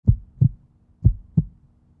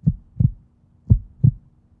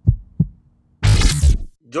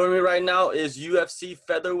Joining me right now is UFC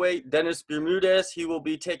featherweight Dennis Bermudez. He will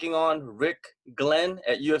be taking on Rick Glenn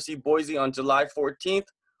at UFC Boise on July 14th.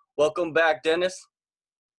 Welcome back, Dennis.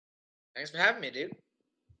 Thanks for having me, dude.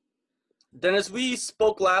 Dennis, we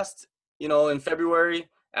spoke last, in February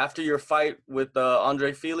after your fight with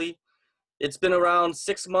Andre Fili. It's been around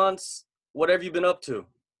 6 months. What have you been up to?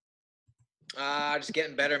 Just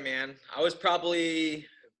getting better, man. I was probably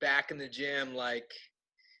back in the gym like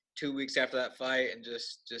 2 weeks after that fight, and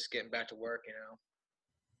just getting back to work.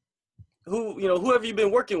 Who have you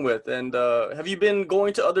been working with? And have you been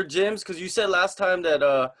going to other gyms? Because you said last time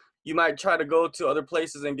that you might try to go to other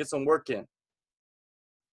places and get some work in.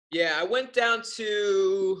 Yeah, I went down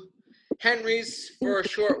to Henry's for a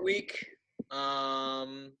short week.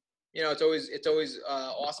 It's always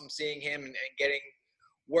awesome seeing him and getting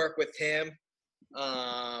work with him.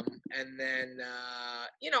 And then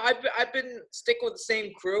I've been sticking with the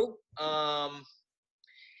same crew. And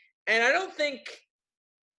I don't think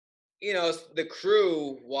the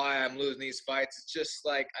crew why I'm losing these fights. It's just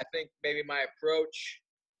like I think maybe my approach.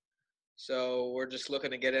 So we're just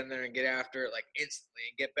looking to get in there and get after it like instantly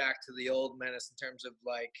and get back to the old menace in terms of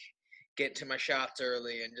like getting to my shots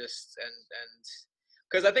early and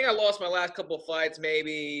because I think I lost my last couple of fights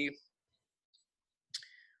maybe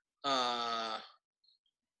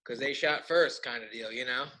because they shot first kind of deal.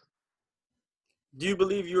 Do you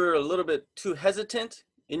believe you were a little bit too hesitant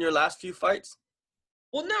in your last few fights?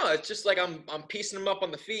 Well, no, it's just like I'm piecing them up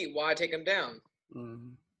on the feet. Why take them down? Mm-hmm.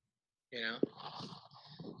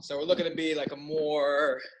 So we're looking to be like a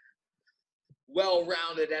more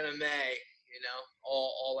well-rounded MMA.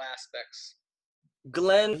 All aspects.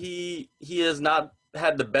 Glenn, he has not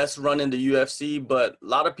had the best run in the UFC, but a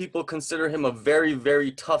lot of people consider him a very,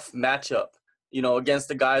 very tough matchup, against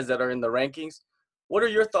the guys that are in the rankings. What are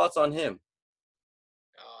your thoughts on him?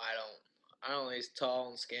 Oh, I don't know. He's tall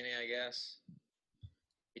and skinny, I guess.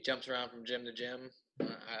 He jumps around from gym to gym.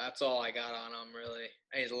 That's all I got on him, really.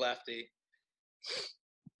 And he's a lefty.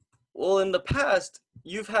 Well, in the past,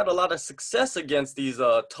 you've had a lot of success against these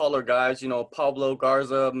taller guys, Pablo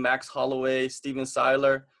Garza, Max Holloway, Steven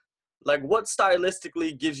Siler. Like, what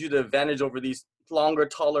stylistically gives you the advantage over these longer,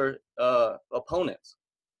 taller opponents?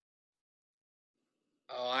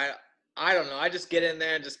 Oh, I don't know. I just get in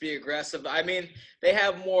there and just be aggressive. I mean, they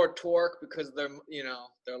have more torque because they're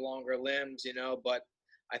longer limbs, but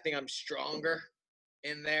I think I'm stronger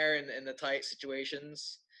in there in the tight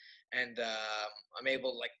situations, and I'm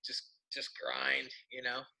able to like just grind,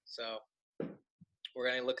 So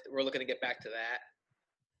we're looking to get back to that.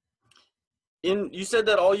 You said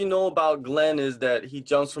that all you know about Glenn is that he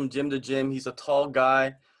jumps from gym to gym. He's a tall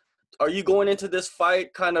guy. Are you going into this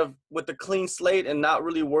fight kind of with a clean slate and not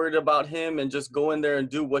really worried about him and just go in there and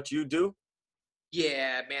do what you do?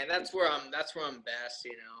 Yeah, man, that's where I'm best,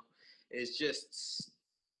 is just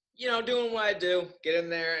doing what I do, get in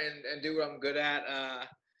there and do what I'm good at.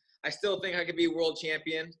 I still think I could be world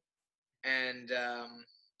champion, and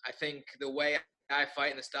I think the way I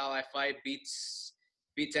fight and the style I fight beats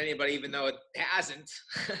anybody, even though it hasn't.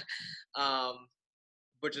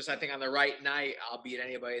 But just I think on the right night, I'll beat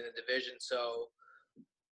anybody in the division. So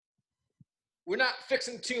we're not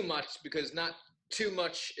fixing too much because not too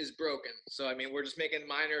much is broken. So I mean, we're just making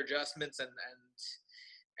minor adjustments and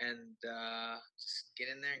just get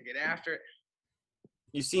in there and get after it.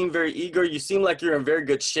 You seem very eager. You seem like you're in very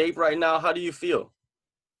good shape right now. How do you feel?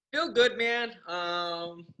 Feel good, man.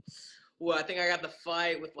 Well, I think I got the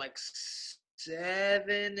fight with like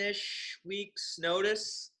 7-ish weeks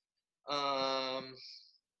notice.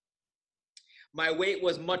 My weight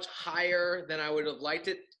was much higher than I would have liked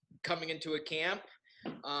it coming into a camp,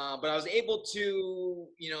 but I was able to,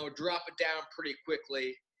 drop it down pretty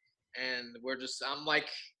quickly. And I'm like,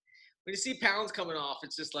 when you see pounds coming off,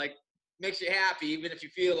 it's just like makes you happy, even if you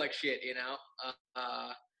feel like shit,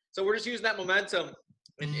 So we're just using that momentum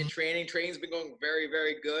in training. Training's been going very,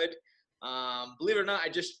 very good. Believe it or not, I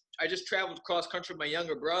just traveled cross country with my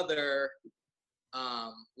younger brother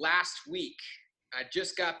last week. I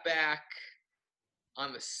just got back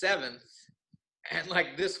on the 7th, and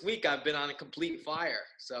like this week I've been on a complete fire.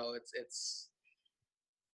 So it's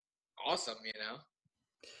awesome,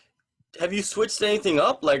 Have you switched anything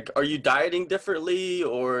up? Like, are you dieting differently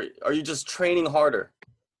or are you just training harder?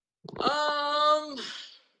 Not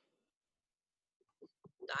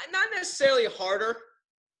necessarily harder.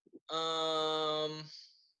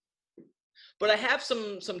 But I have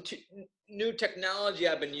some new technology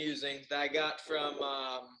I've been using that I got from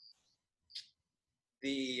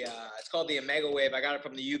it's called the Omega Wave. I got it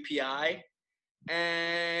from the UPI,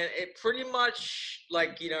 and it pretty much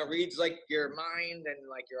like reads like your mind and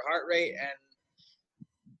like your heart rate, and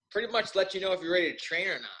pretty much let you know if you're ready to train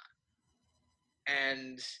or not.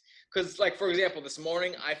 And because, like, for example, this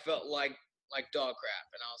morning I felt like dog crap,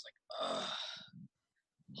 and I was like, ugh.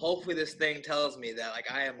 Hopefully this thing tells me that like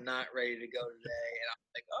I am not ready to go today. And I'm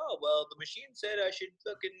like, oh well, the machine said I should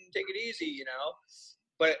fucking take it easy, you know.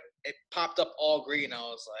 But it popped up all green. I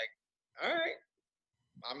was like, all right,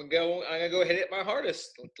 I'm gonna go hit it my hardest.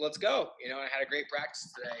 Let's go. You know, I had a great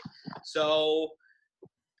practice today. So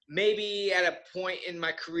maybe at a point in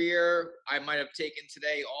my career, I might have taken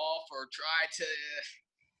today off or tried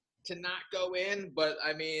to not go in. But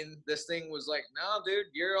I mean, this thing was like, no, dude,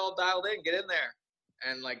 you're all dialed in. Get in there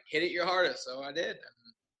and like hit it your hardest. So I did,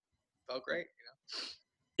 and felt great.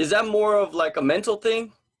 Is that more of like a mental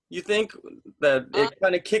thing, you think, that it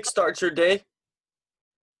kind of kickstarts your day?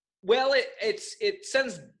 Well, it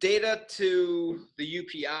sends data to the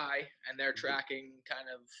UPI, and they're tracking kind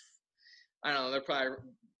of, I don't know, they're probably,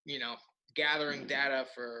 you know, gathering data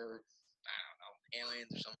for, I don't know,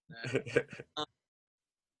 aliens or something like that.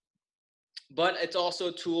 But it's also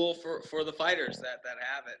a tool for the fighters that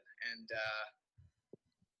have it. And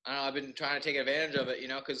I don't know, I've been trying to take advantage of it, you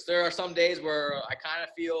know, because there are some days where I kind of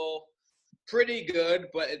feel pretty good,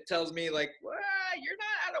 but it tells me like, well, you're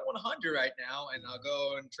not at a 100 right now, and I'll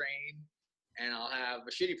go and train, and I'll have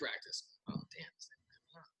a shitty practice. Oh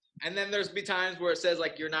damn! And then there's be times where it says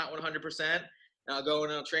like you're not 100%, and I'll go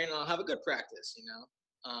and I'll train, and I'll have a good practice, you know.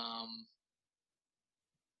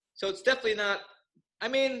 So it's definitely not. I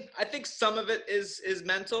mean, I think some of it is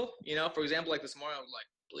mental, you know. For example, like this morning, I was like,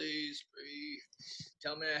 please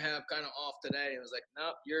tell me I have kind of off today. And it was like,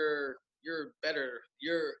 nope, you're better.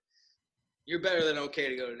 You're better than okay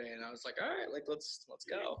to go today. And I was like, all right, like let's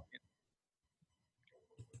go.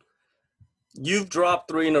 You've dropped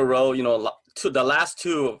 3 in a row, you know, the last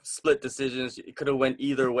 2 split decisions. It could have went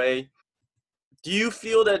either way. Do you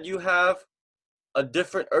feel that you have a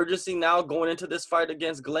different urgency now going into this fight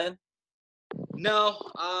against Glenn? No,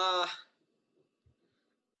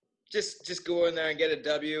 just go in there and get a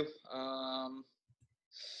W.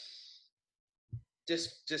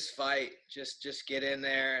 Just fight. Just get in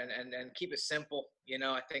there and keep it simple. You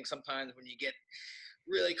know, I think sometimes when you get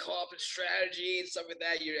really caught up in strategy and stuff like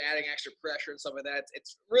that, you're adding extra pressure and stuff like that.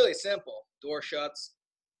 It's really simple. Door shuts,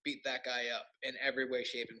 beat that guy up in every way,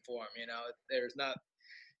 shape, and form. You know, there's not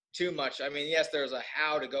too much. I mean, yes, there's a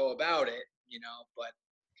how to go about it, you know, but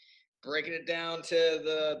breaking it down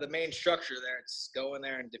to the main structure there, it's go in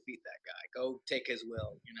there and defeat that guy. Go take his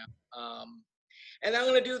will, you know. And I'm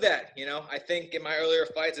going to do that, you know. I think in my earlier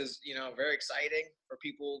fights is, you know, very exciting for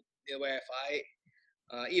people the way I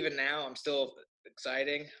fight. Even now, I'm still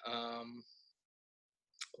exciting.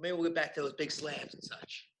 Maybe we'll get back to those big slams and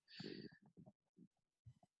such.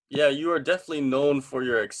 Yeah, you are definitely known for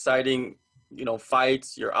your exciting, you know,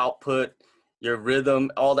 fights, your output, your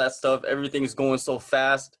rhythm, all that stuff. Everything's going so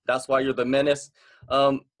fast. That's why you're the menace.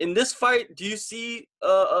 In this fight, do you see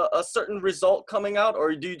a certain result coming out,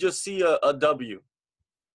 or do you just see a W?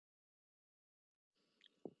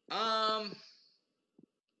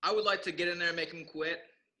 I would like to get in there and make him quit.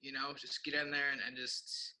 You know, just get in there and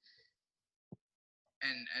just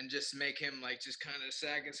just make him like just kind of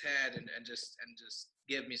sag his head and just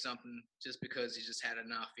give me something just because he just had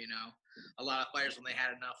enough. You know, a lot of fighters when they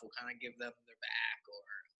had enough will kind of give them their back or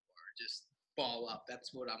just fall up.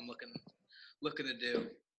 That's what I'm looking to do.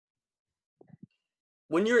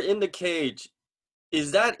 When you're in the cage,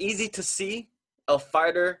 is that easy to see a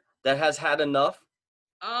fighter that has had enough?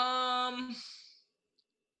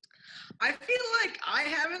 I feel like I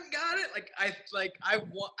haven't got it. I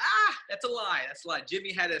want. That's a lie. That's a lie.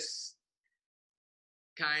 Jimmy Hedis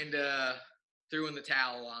kind of threw in the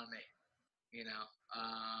towel on me, you know.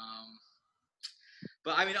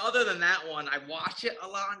 But I mean, other than that one, I watch it a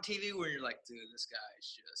lot on TV where you're like, dude, this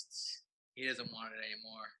guy's just he doesn't want it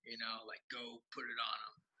anymore, you know. Like, go put it on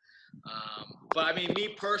him. But I mean, me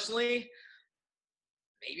personally,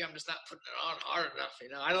 maybe I'm just not putting it on hard enough. You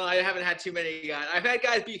know, I haven't had too many guys. I've had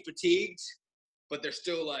guys be fatigued, but they're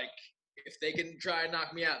still like, if they can try and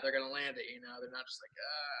knock me out, they're gonna land it. You know, they're not just like,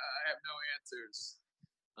 I have no answers.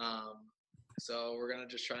 So we're gonna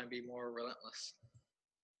just try and be more relentless.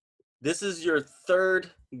 This is your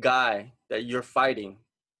 3rd guy that you're fighting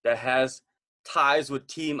that has ties with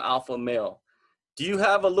Team Alpha Male. Do you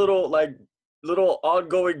have a little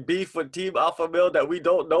ongoing beef with Team Alpha Male that we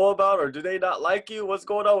don't know about, or do they not like you? What's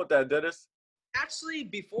going on with that, Dennis? Actually,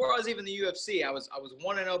 before I was even in the UFC, I was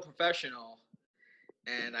 1-0 professional,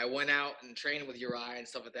 and I went out and trained with Uriah and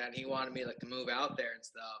stuff like that. And he wanted me like to move out there and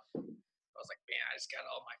stuff. I was like, man, I just got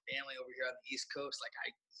all my family over here on the East Coast. Like,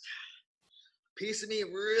 piece of me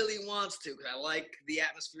really wants to, because I like the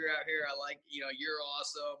atmosphere out here. I like, you're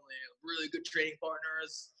awesome. Really good training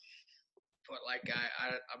partners. But like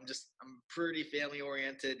I'm pretty family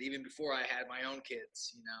oriented even before I had my own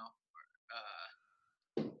kids.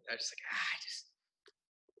 I just like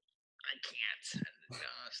I can't.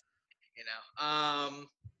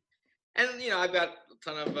 And I've got a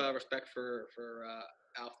ton of respect for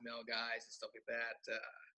alpha male guys and stuff like that.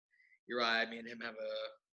 Uriah, me and him have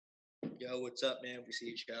a yo, what's up, man? We see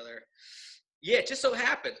each other. Yeah, it just so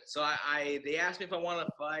happened. So they asked me if I wanted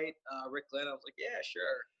to fight Rick Glenn. I was like, yeah,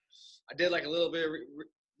 sure. I did like a little bit of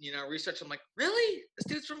research. I'm like, really?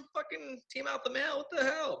 This dude's from fucking Team Alpha Male? What the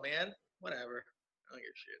hell, man? Whatever. I don't give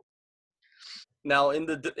a shit. Now in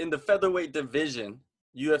the featherweight division,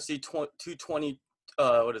 UFC 220,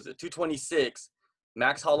 226,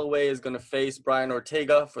 Max Holloway is going to face Brian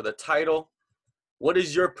Ortega for the title. What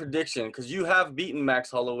is your prediction? Because you have beaten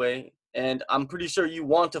Max Holloway, and I'm pretty sure you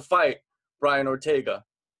want to fight Brian Ortega.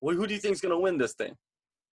 Who do you think is going to win this thing?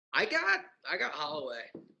 I got Holloway.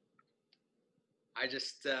 I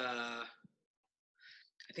just I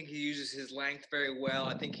think he uses his length very well.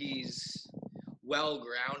 I think he's well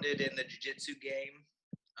grounded in the jiu-jitsu game.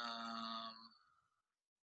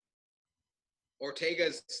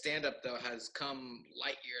 Ortega's stand-up though has come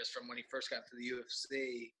light years from when he first got to the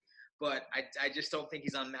UFC, but I just don't think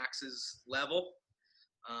he's on Max's level.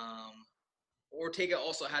 Ortega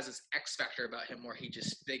also has this X factor about him where he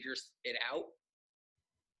just figures it out.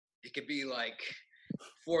 It could be like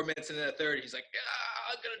 4 minutes into the third, he's like,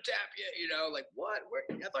 I'm going to tap you, like, what?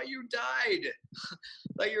 I thought you died.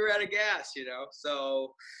 I thought you were out of gas,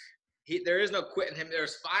 So there is no quitting him.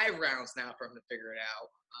 There's 5 rounds now for him to figure it out.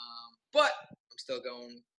 But I'm still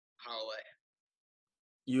going Holloway.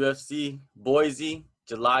 UFC Boise,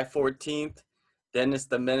 July 14th. Dennis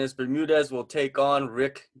the Menace Bermudez will take on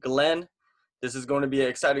Rick Glenn. This is going to be an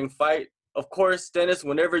exciting fight. Of course, Dennis,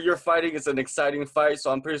 whenever you're fighting, it's an exciting fight.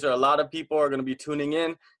 So I'm pretty sure a lot of people are going to be tuning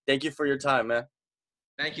in. Thank you for your time, man.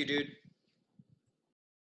 Thank you, dude.